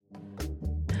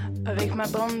Avec ma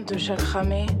bande de chats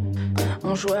cramés,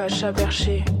 on jouait à chat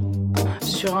perché.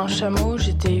 Sur un chameau,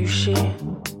 j'étais huché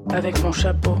avec mon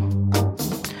chapeau.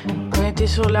 On était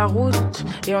sur la route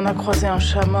et on a croisé un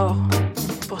chat mort.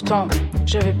 Pourtant,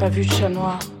 j'avais pas vu de chat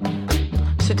noir.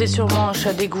 C'était sûrement un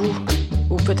chat d'égout,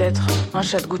 ou peut-être un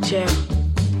chat de gouttière,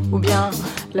 ou bien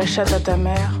la chatte à ta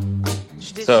mère.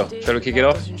 So, shall we kick it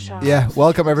off? Yeah,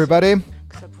 welcome everybody.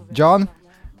 John?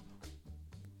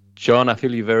 John, I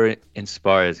feel you very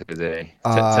inspired today.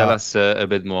 Tell us a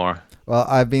bit more. Well,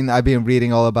 I've been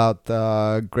reading all about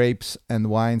grapes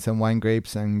and wines and wine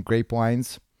grapes and grape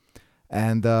wines,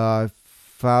 and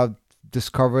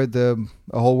discovered a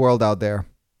whole world out there,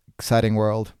 exciting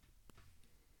world.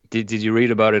 Did you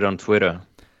read about it on Twitter?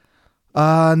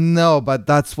 No, but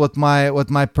that's what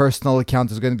my personal account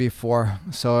is going to be for.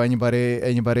 So anybody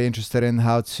interested in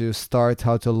how to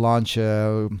launch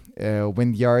a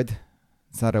vineyard.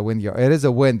 It's not a vineyard. It is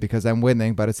a win because I'm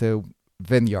winning, but it's a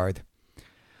vineyard.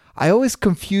 I always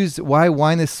confuse why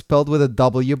wine is spelled with a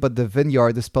W, but the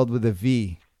vineyard is spelled with a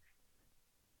V.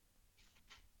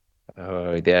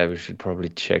 Yeah, we should probably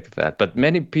check that. But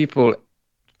many people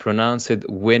pronounce it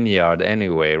vineyard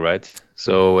anyway, right?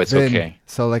 So it's okay.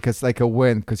 So it's like a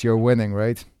win because you're winning,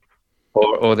 right?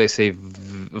 Or they say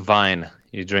vine.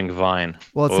 You drink vine.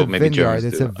 Well, it's a vineyard.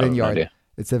 It's a vineyard.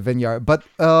 It's a vineyard. But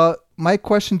my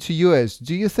question to you is,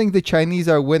 do you think the Chinese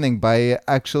are winning by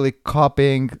actually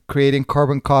creating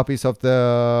carbon copies of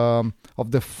the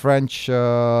French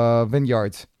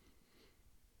vineyards?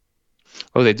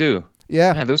 Oh, they do?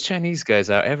 Yeah. Man, those Chinese guys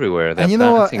are everywhere. And you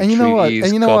know what?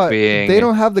 They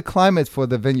don't have the climate for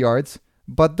the vineyards,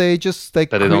 but they just But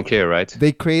they don't care, right?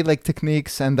 They create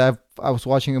techniques, and I was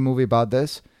watching a movie about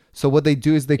this. So what they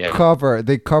do is they cover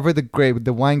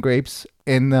the wine grapes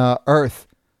in earth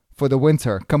for the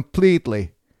winter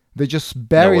completely. They just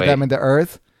bury them in the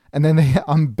earth, and then they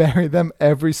unbury them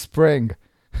every spring.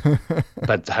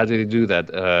 But how do they do that?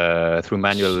 Through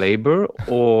manual labor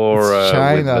or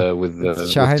China. with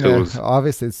China. tools?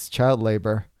 Obviously, it's child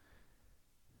labor.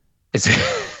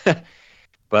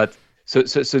 But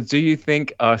so do you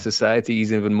think our society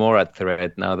is even more at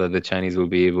threat now that the Chinese will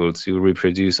be able to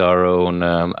reproduce our own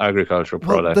agricultural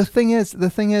products? Well, the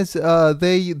thing is,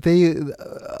 they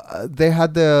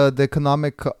had the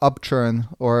economic upturn,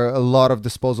 or a lot of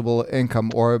disposable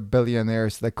income, or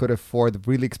billionaires that could afford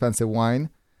really expensive wine.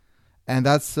 And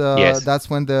that's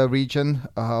when the region,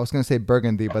 I was going to say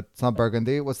Burgundy, but it's not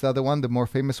Burgundy. What's the other one? The more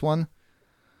famous one?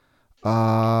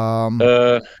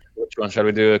 Which one? Shall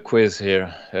we do a quiz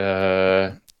here?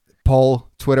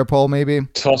 Twitter poll, maybe?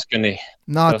 Tuscany.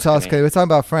 Not Tuscany. We're talking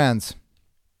about France.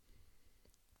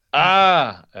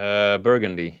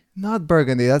 Burgundy. Not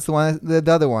Burgundy. That's the one. The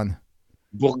other one.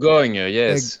 Bourgogne,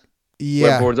 yes.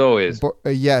 Yeah. Where Bordeaux is.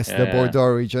 Yes, the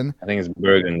Bordeaux region. I think it's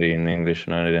Burgundy in English,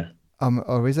 no idea.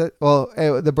 Or is it? Well,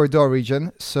 the Bordeaux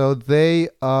region. So they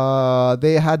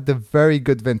had the very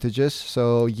good vintages.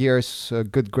 So years,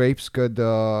 good grapes, good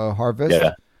harvest.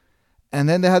 Yeah. And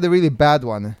then they had a really bad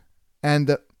one.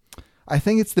 And I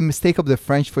think it's the mistake of the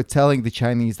French for telling the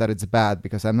Chinese that it's bad,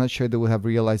 because I'm not sure they would have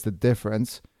realized the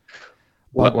difference.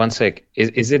 One sec.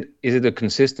 Is it a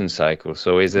consistent cycle?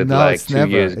 So is it no, it's 2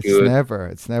 years good?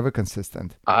 It's never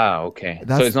consistent. Okay.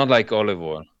 So it's not like olive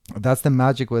oil. That's the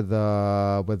magic with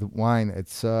wine.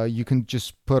 It's you can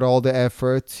just put all the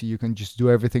effort, you can just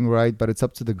do everything right, but it's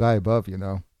up to the guy above,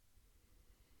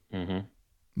 Mm-hmm.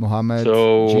 Muhammad.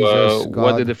 So Jesus,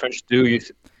 what did the French do?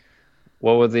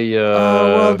 What were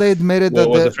the? They admitted what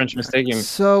was the French mistaking?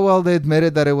 They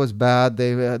admitted that it was bad.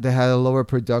 They had a lower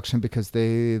production because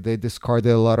they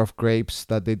discarded a lot of grapes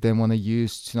that they didn't want to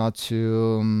use not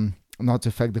to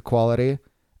affect the quality.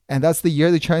 And that's the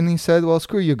year the Chinese said, well,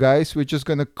 screw you guys. We're just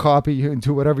going to copy you and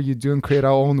do whatever you do and create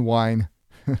our own wine.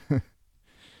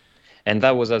 And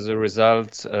that was as a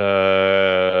result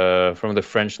from the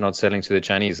French not selling to the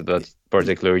Chinese that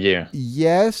particular year.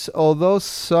 Yes, although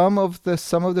some of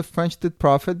the French did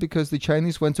profit because the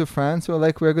Chinese went to France and were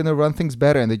like, we're going to run things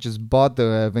better. And they just bought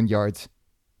the vineyards.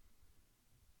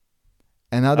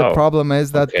 And now the problem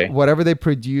is that whatever they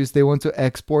produce, they want to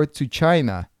export to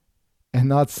China. And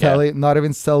not sell it, not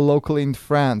even sell locally in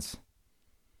France.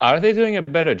 Are they doing a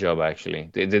better job, actually?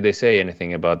 Did they say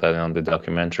anything about that on the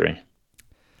documentary?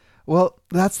 Well,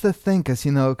 that's the thing, because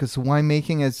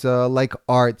winemaking is like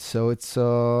art. So it's,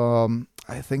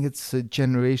 I think it's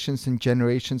generations and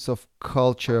generations of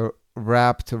culture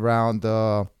wrapped around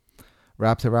the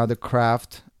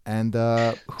craft. And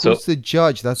who's the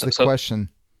judge? That's the question.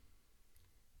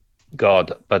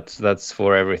 God, but that's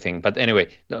for everything. But anyway,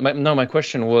 my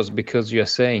question was, because you're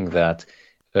saying that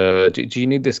do you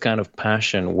need this kind of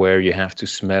passion where you have to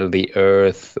smell the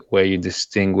earth, where you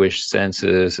distinguish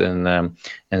senses and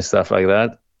stuff like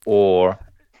that, or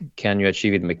can you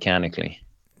achieve it mechanically?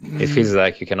 It feels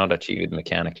like you cannot achieve it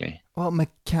mechanically. Well,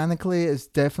 mechanically is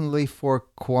definitely for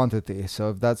quantity. So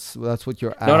if that's what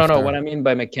you're after. No. What I mean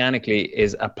by mechanically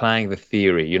is applying the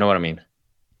theory. You know what I mean?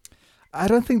 I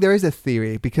don't think there is a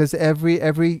theory, because every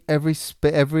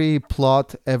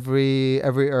plot, every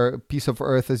piece of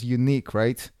earth is unique,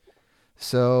 right?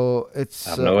 So it's. I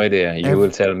have no idea. You will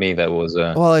tell me that was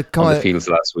on the fields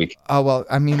last week. Oh well,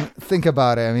 I mean, think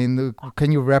about it. I mean,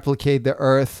 can you replicate the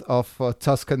earth of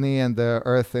Tuscany and the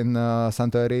earth in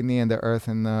Santorini and the earth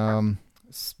in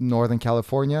Northern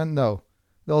California? No,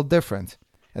 they're all different,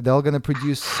 and they're all going to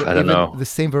produce. I don't know. The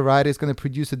same variety is going to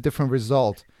produce a different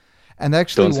result. And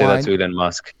actually, don't say that to Elon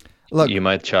Musk. Look, you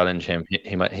might challenge him.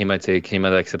 He might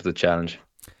accept the challenge.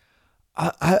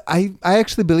 I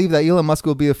actually believe that Elon Musk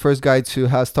will be the first guy to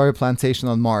have started plantation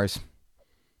on Mars.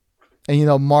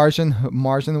 And Martian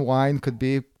wine could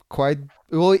be quite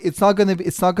well. It's not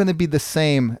gonna be the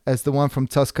same as the one from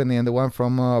Tuscany and the one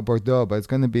from Bordeaux, but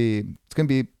could be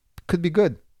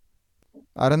good.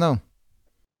 I don't know.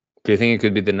 Do you think it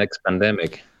could be the next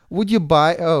pandemic? Would you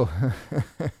buy? Oh.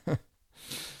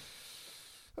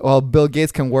 Well, Bill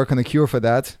Gates can work on a cure for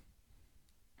that.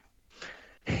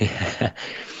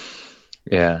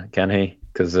 Yeah, can he?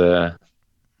 Because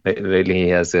lately he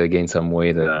has gained some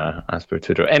weight as per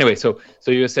Twitter. Anyway, so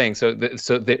you were saying so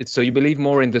you believe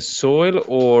more in the soil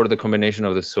or the combination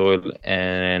of the soil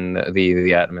and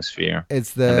the atmosphere?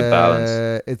 It's and the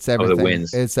balance. It's everything. Of the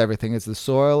winds. It's everything. It's the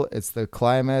soil. It's the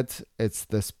climate. It's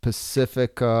the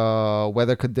specific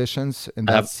weather conditions in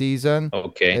that season.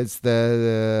 Okay. It's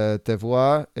the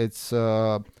terroir.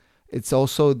 It's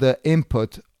also the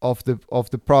input of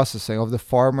the processing of the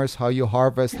farmers, how you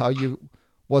harvest,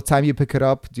 what time you pick it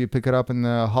up. Do you pick it up in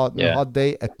a hot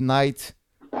day, at night?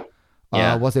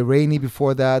 Was it rainy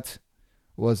before that?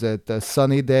 Was it a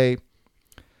sunny day?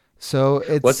 So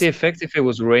what's the effect if it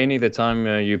was rainy the time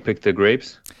you picked the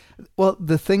grapes? Well,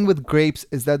 the thing with grapes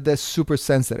is that they're super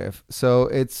sensitive. So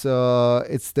it's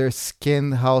their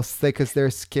skin, how thick is their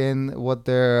skin, what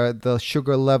the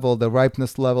sugar level, the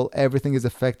ripeness level, everything is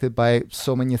affected by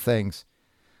so many things.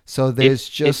 So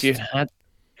there's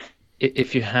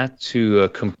if you had to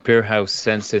compare how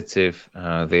sensitive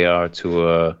they are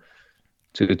to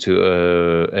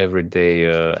everyday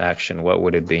action, what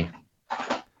would it be?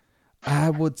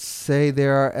 I would say they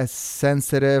are as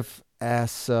sensitive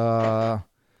as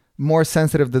more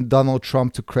sensitive than Donald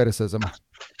Trump to criticism.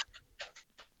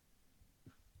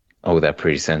 Oh, they're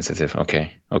pretty sensitive.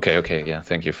 Okay. Yeah,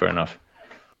 thank you. Fair enough.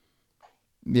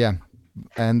 Yeah,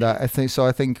 and I think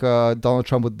Donald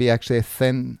Trump would be actually a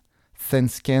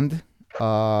thin-skinned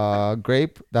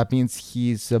grape. That means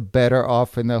he's better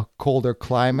off in a colder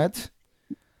climate.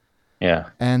 Yeah.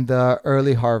 And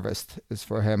early harvest is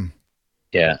for him.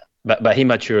 Yeah, but he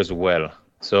matures well.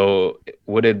 So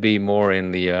would it be more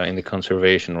in the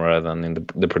conservation rather than in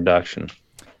the production?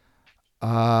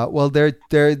 Well, there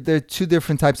are two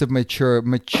different types of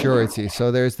maturity.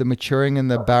 So there's the maturing in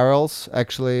the barrels,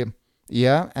 actually.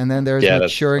 Yeah, and then there's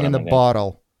maturing in the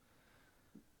bottle.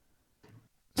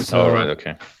 So, right,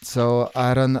 okay. So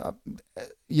I don't,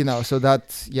 so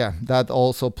that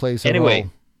also plays a role. Anyway,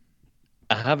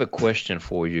 I have a question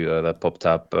for you that popped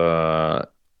up.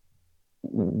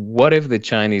 What if the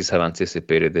Chinese have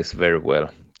anticipated this very well,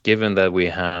 given that we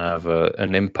have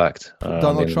an impact on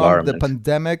Donald the Trump, the environment?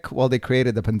 pandemic, well, they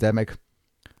created the pandemic,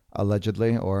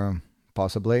 allegedly, or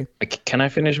possibly. Can I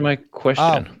finish my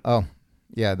question? Oh.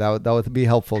 Yeah, that would be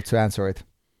helpful to answer it.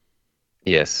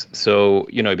 Yes. So,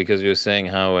 because you're saying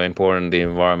how important the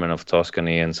environment of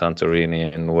Tuscany and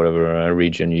Santorini and whatever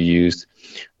region you used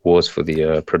was for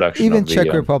the production even of the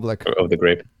Czech Republic of the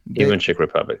grape, even Czech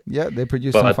Republic. Yeah, they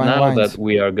produce some fine wines. But now that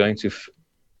we are going to,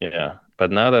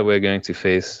 but now that we're going to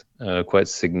face a quite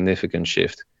significant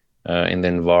shift in the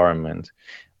environment,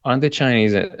 aren't the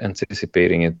Chinese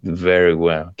anticipating it very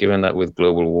well? Given that with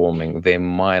global warming, they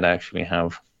might actually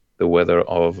have the weather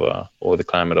of or the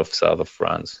climate of south of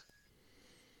France.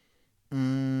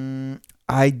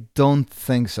 I don't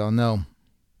think so. No.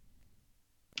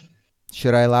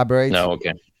 Should I elaborate? No.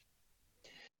 Okay.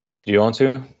 Do you want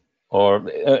to, or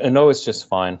no? It's just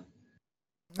fine.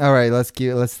 All right. Let's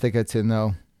take it to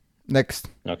no. Next.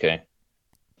 Okay.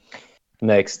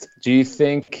 Next, do you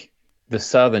think the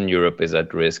southern Europe is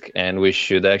at risk, and we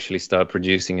should actually start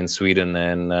producing in Sweden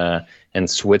and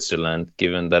Switzerland,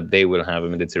 given that they will have a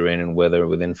Mediterranean weather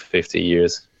within 50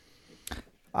 years?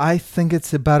 I think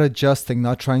it's about adjusting,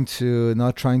 not trying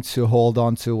to hold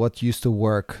on to what used to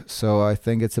work. So I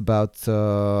think it's about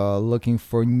looking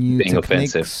for new Being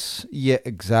offensive. techniques. Yeah,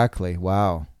 exactly.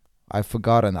 Wow, I've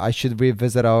forgotten. I should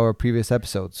revisit our previous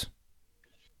episodes.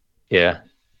 Yeah.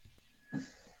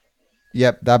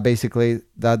 Yep, that basically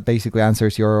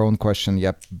answers your own question.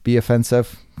 Yep, be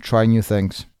offensive, try new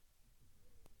things.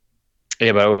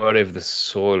 Yeah, but what if the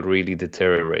soil really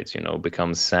deteriorates,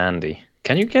 becomes sandy?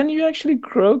 Can you actually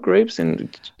grow grapes in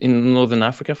Northern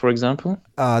Africa, for example?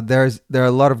 There are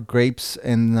a lot of grapes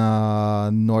in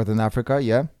northern Africa.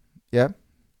 Yeah, yeah,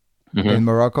 in Hmm.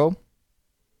 Morocco.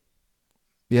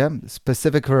 Yeah,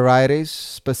 specific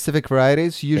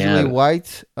varieties, usually Yeah.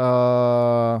 white.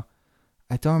 I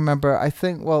don't remember. I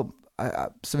think, well,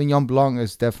 Sauvignon Blanc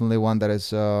is definitely one that is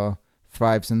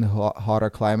thrives in hotter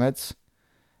climates.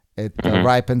 It Hmm.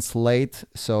 ripens late,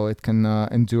 so it can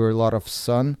endure a lot of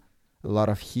sun, a lot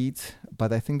of heat.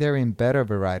 But I think there are in better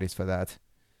varieties for that.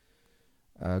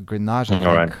 Grenache, I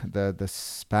All right. think, the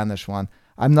Spanish one.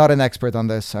 I'm not an expert on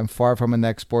this. I'm far from an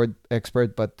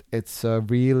expert, but it's a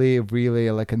really, really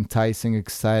like enticing,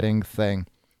 exciting thing.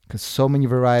 Because so many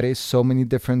varieties, so many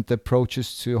different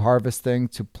approaches to harvesting,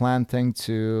 to planting,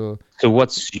 to So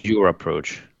what's your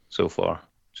approach so far?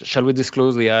 Shall we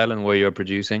disclose the island where you're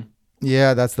producing?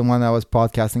 yeah, that's the one I was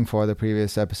podcasting for the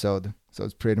previous episode. So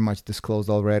it's pretty much disclosed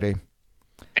already.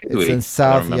 Did It's in we? I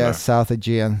don't South, yeah, remember. South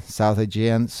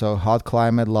Aegean. So hot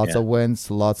climate, lots Yeah. of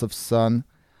winds, lots of sun.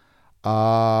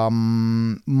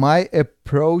 My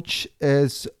approach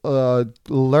is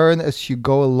learn as you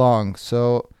go along.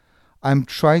 So I'm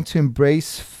trying to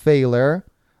embrace failure,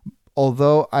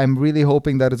 although I'm really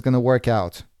hoping that it's going to work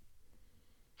out.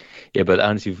 Yeah, but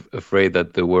aren't you afraid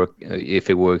that the work, if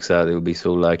it works out, it will be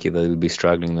so lucky that you'll be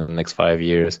struggling in the next 5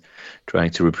 years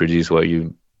trying to reproduce what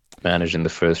you managed in the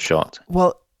first shot?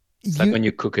 Well, It's like you when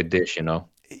you cook a dish.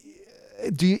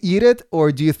 do you eat it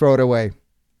or do you throw it away?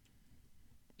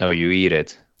 No, you eat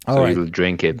it, All so right. you'll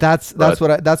drink it. That's But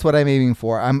what I'm aiming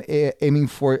for. I'm aiming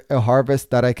for a harvest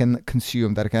that I can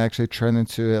consume, that I can actually turn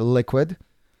into a liquid,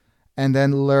 and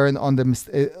then learn on the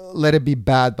let it be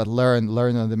bad, but learn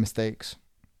on the mistakes.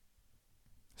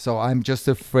 So I'm just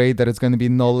afraid that it's going to be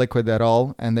no liquid at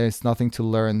all, and there's nothing to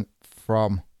learn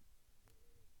from.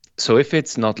 so if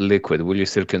it's not liquid, will you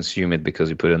still consume it because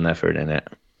you put an effort in it?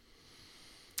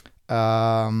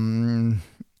 Um,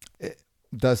 i-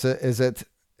 does it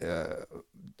uh,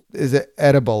 is it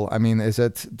edible? I mean, does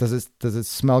it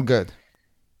smell good?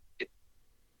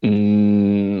 I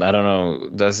don't know.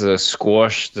 Does a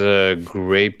squashed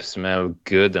grape smell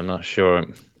good? I'm not sure.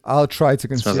 It I'll try to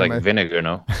smells consume like it vinegar,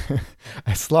 no?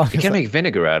 as long You as can make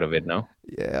vinegar out of it, no?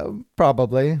 yeah,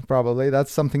 probably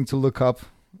that's something to look up.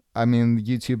 I mean,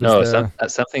 YouTube is No, the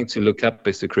something to look up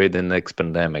is to create the next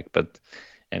pandemic. But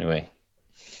anyway,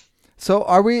 so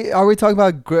are we talking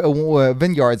about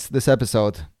vineyards this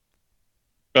episode?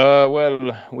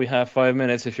 well, we have 5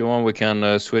 minutes. If you want, we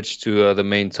can switch to the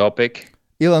main topic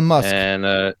Elon Musk.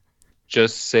 and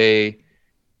just say,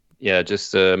 yeah,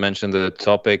 just mention the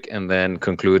topic and then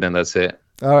conclude, and that's it.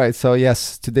 All right, so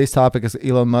yes, today's topic is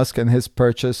Elon Musk and his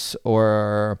purchase,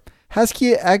 or has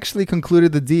he actually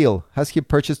concluded the deal? Has he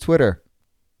purchased Twitter?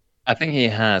 I think he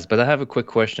has, but I have a quick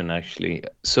question actually.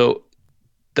 So,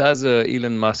 does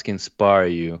Elon Musk inspire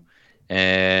you?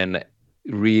 And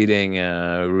reading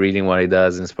what he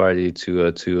does inspire you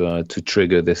to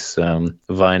trigger this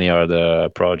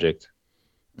vineyard project?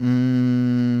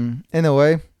 In a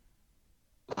way,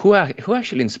 Who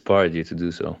actually inspired you to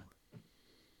do so?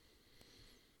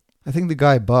 I think the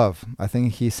guy above. I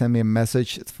think he sent me a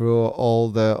message through all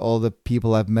the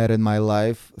people I've met in my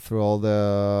life, through all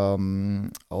the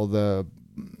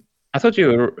I thought you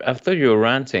were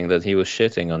ranting that he was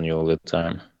shitting on you all the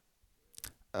time.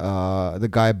 the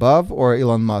guy above or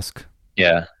Elon Musk.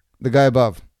 Yeah, The guy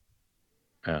above.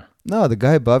 yeah. No, the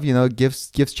guy above,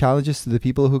 gives challenges to the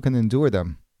people who can endure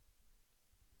them.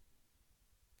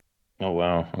 Oh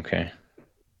wow. Okay.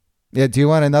 Yeah, do you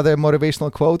want another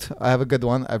motivational quote? I have a good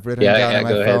one. I've written it Yeah, down on yeah.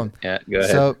 my Go phone. ahead. Yeah, go ahead.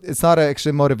 So it's not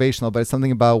actually motivational, but it's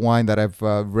something about wine that I've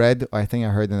read. I think I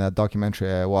heard in that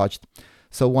documentary I watched.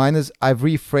 So wine is I've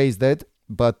rephrased it,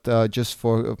 but just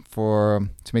for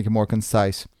to make it more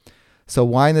concise. So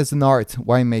wine is an art.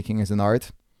 Winemaking is an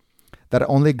art that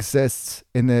only exists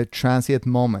in a transient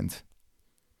moment.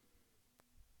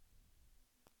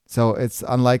 So it's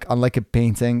unlike a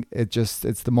painting.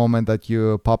 It's the moment that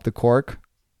you pop the cork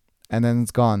and then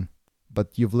it's gone,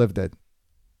 but you've lived it.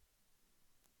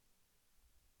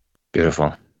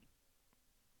 Beautiful.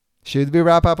 Should we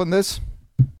wrap up on this?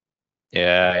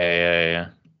 Yeah, yeah, yeah, yeah.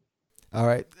 All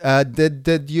right.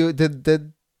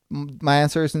 Did my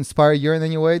answers inspire you in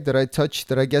any way? Did I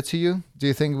get to you? Do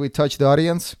you think we touched the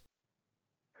audience?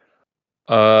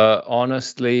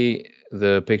 Honestly,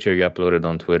 the picture you uploaded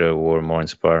on Twitter were more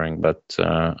inspiring, but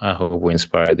I hope we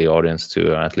inspire the audience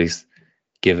to at least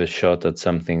give a shot at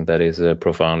something that is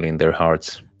profoundly in their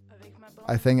hearts.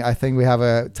 I think we have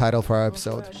a title for our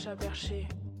episode.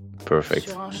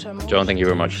 Perfect. John, thank you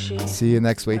very much. See you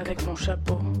next week. Avec mon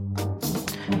chapeau.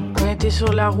 On était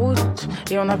sur la route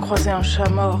et on a croisé un chat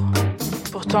mort.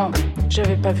 Pourtant,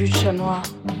 j'avais pas vu de chat noir.